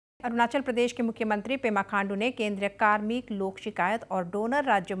अरुणाचल प्रदेश के मुख्यमंत्री पेमा खांडू ने केंद्रीय कार्मिक, लोक शिकायत और डोनर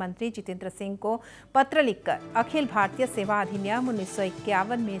राज्य मंत्री जितेंद्र सिंह को पत्र लिखकर अखिल भारतीय सेवा अधिनियम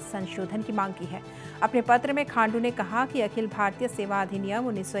 1951 में संशोधन की मांग की है। अपने पत्र में खांडू ने कहा कि अखिल भारतीय सेवा अधिनियम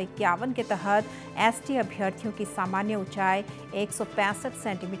 1951 के तहत एसटी अभ्यर्थियों की सामान्य ऊंचाई 165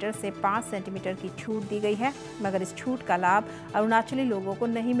 सेंटीमीटर से 5 सेंटीमीटर की छूट दी गई है, मगर इस छूट का लाभ अरुणाचली लोगों को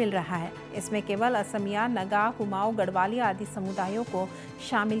नहीं मिल रहा है। इसमें केवल असमिया, नगा, कुमाऊं, गढ़वाली आदि समुदायों को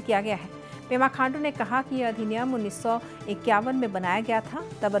शामिल किया गया है। पेमा खांडू ने कहा कि यह अधिनियम 1951 में बनाया गया था,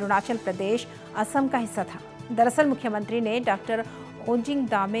 तब अरुणाचल प्रदेश असम का हिस्सा था। दरअसल मुख्यमंत्री ने डॉक्टर ओजिंग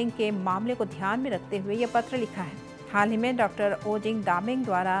दामेंग के मामले को ध्यान में रखते हुए यह पत्र लिखा है। हाल ही में डॉक्टर ओजिंग दामेंग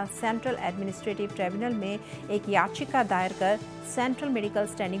द्वारा सेंट्रल एडमिनिस्ट्रेटिव ट्रिब्यूनल में एक याचिका दायर कर सेंट्रल मेडिकल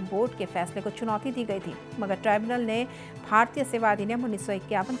स्टैंडिंग बोर्ड के फैसले को चुनौती दी गई थी, मगर ट्रिब्यूनल ने भारतीय सेवा अधिनियम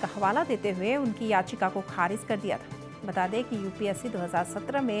 1951 का हवाला देते हुए उनकी याचिका को खारिज कर दिया था। बता दें कि यूपीएससी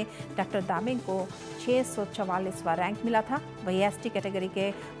 2017 में डॉक्टर दामेंग को 644वां रैंक मिला था। वही एसटी कैटेगरी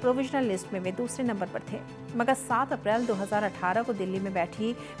के प्रोविजनल लिस्ट में वे दूसरे नंबर पर थे, मगर 7 अप्रैल 2018 को दिल्ली में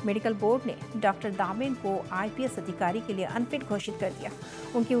बैठी मेडिकल बोर्ड ने डॉक्टर दामेंग को आईपीएस अधिकारी के लिए अनफिट घोषित कर दिया।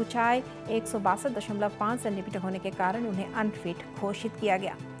 उनकी ऊंचाई 162.5 सेंटीमीटर होने के कारण उन्हें अनफिट घोषित किया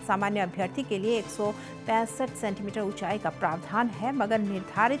गया। सामान्य अभ्यर्थी के लिए 165 सेंटीमीटर ऊंचाई का प्रावधान है, मगर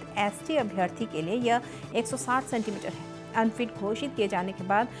निर्धारित एसटी अभ्यर्थी के लिए यह 160 सेंटीमीटर है। अनफिट घोषित किए जाने के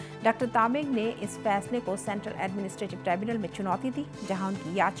बाद डॉक्टर दामेंग ने इस फैसले को सेंट्रल एडमिनिस्ट्रेटिव ट्रिब्यूनल में चुनौती दी, जहां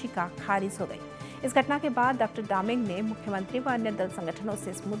उनकी याचिका खारिज हो गई। इस घटना के बाद डॉक्टर दामेंग ने मुख्यमंत्री व अन्य दल संगठनों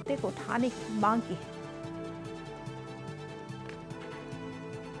से इस मुद्दे को उठाने की मांग की है।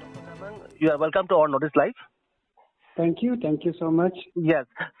 You are welcome to our notice live. Thank you so much. Yes.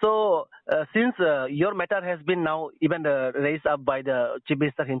 So, since your matter has been now even raised up by the Chief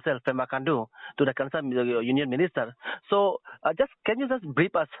Minister himself, Pema Khandu, to the concerned Union Minister, so can you just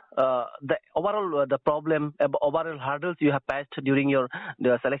brief us the overall the problem, overall hurdles you have passed during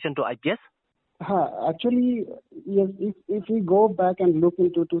the selection to IPS? Actually, yes. If we go back and look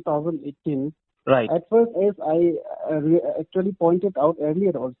into 2018. Right. At first, as I actually pointed out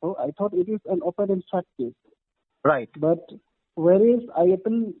earlier also, I thought it is an open and shut case. Right. But whereas I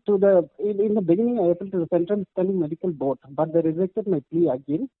appealed to in the beginning, I appealed to the Central Standing Medical Board, but they rejected my plea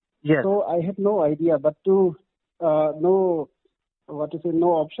again. Yes. So I had no idea, but to no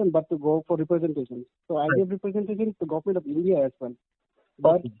option but to go for representation. So I gave representation to Government of India as well.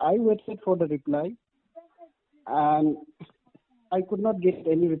 But I waited for the reply, and I could not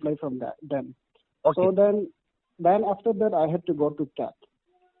get any reply from them. Okay. So then after that, I had to go to CAT.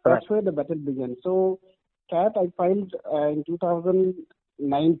 That's where the battle began. So CAT I filed in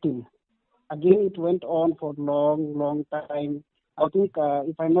 2019. Again, it went on for long time. I think,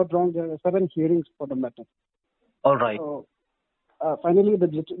 if I'm not wrong, there were 7 hearings for the matter. All right. So finally,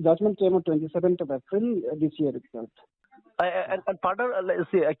 the judgment came on 27th of April this year itself. And further,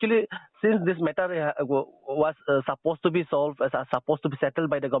 actually, since this matter was supposed to be solved, supposed to be settled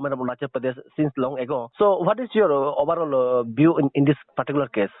by the government of Arunachal Pradesh since long ago, so what is your overall view in this particular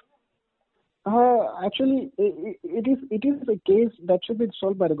case? Actually, it is a case that should be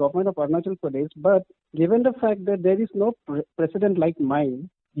solved by the government of Arunachal Pradesh, but given the fact that there is no precedent like mine,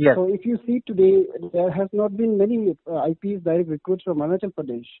 yes. So if you see today, there has not been many IPS direct recruits from Arunachal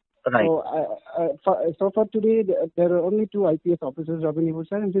Pradesh. Right. So for today, there are only 2 IPS officers, Robin Ibu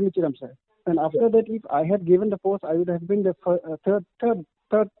sir and Jimmy Chiram sir. And after that, if I had given the post, I would have been the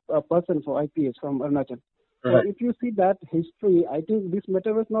third person for IPS from Arunachal. So if you see that history, I think this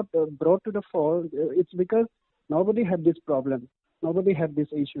matter was not brought to the fore. It's because nobody had this problem. Nobody had this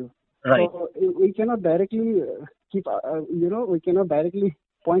issue. Right. So we cannot directly we cannot directly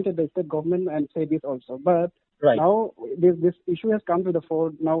point at the state government and say this also. But now this issue has come to the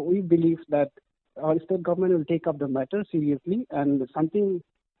fore. Now we believe that our state government will take up the matter seriously, and the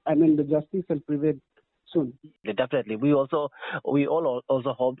justice will prevail soon. Definitely, we all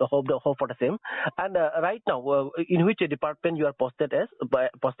also hope for the same. And right now, in which department you are posted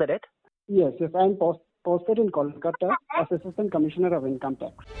at? Yes, I'm posted in Kolkata as Assistant Commissioner of Income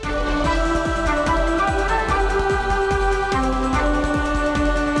Tax.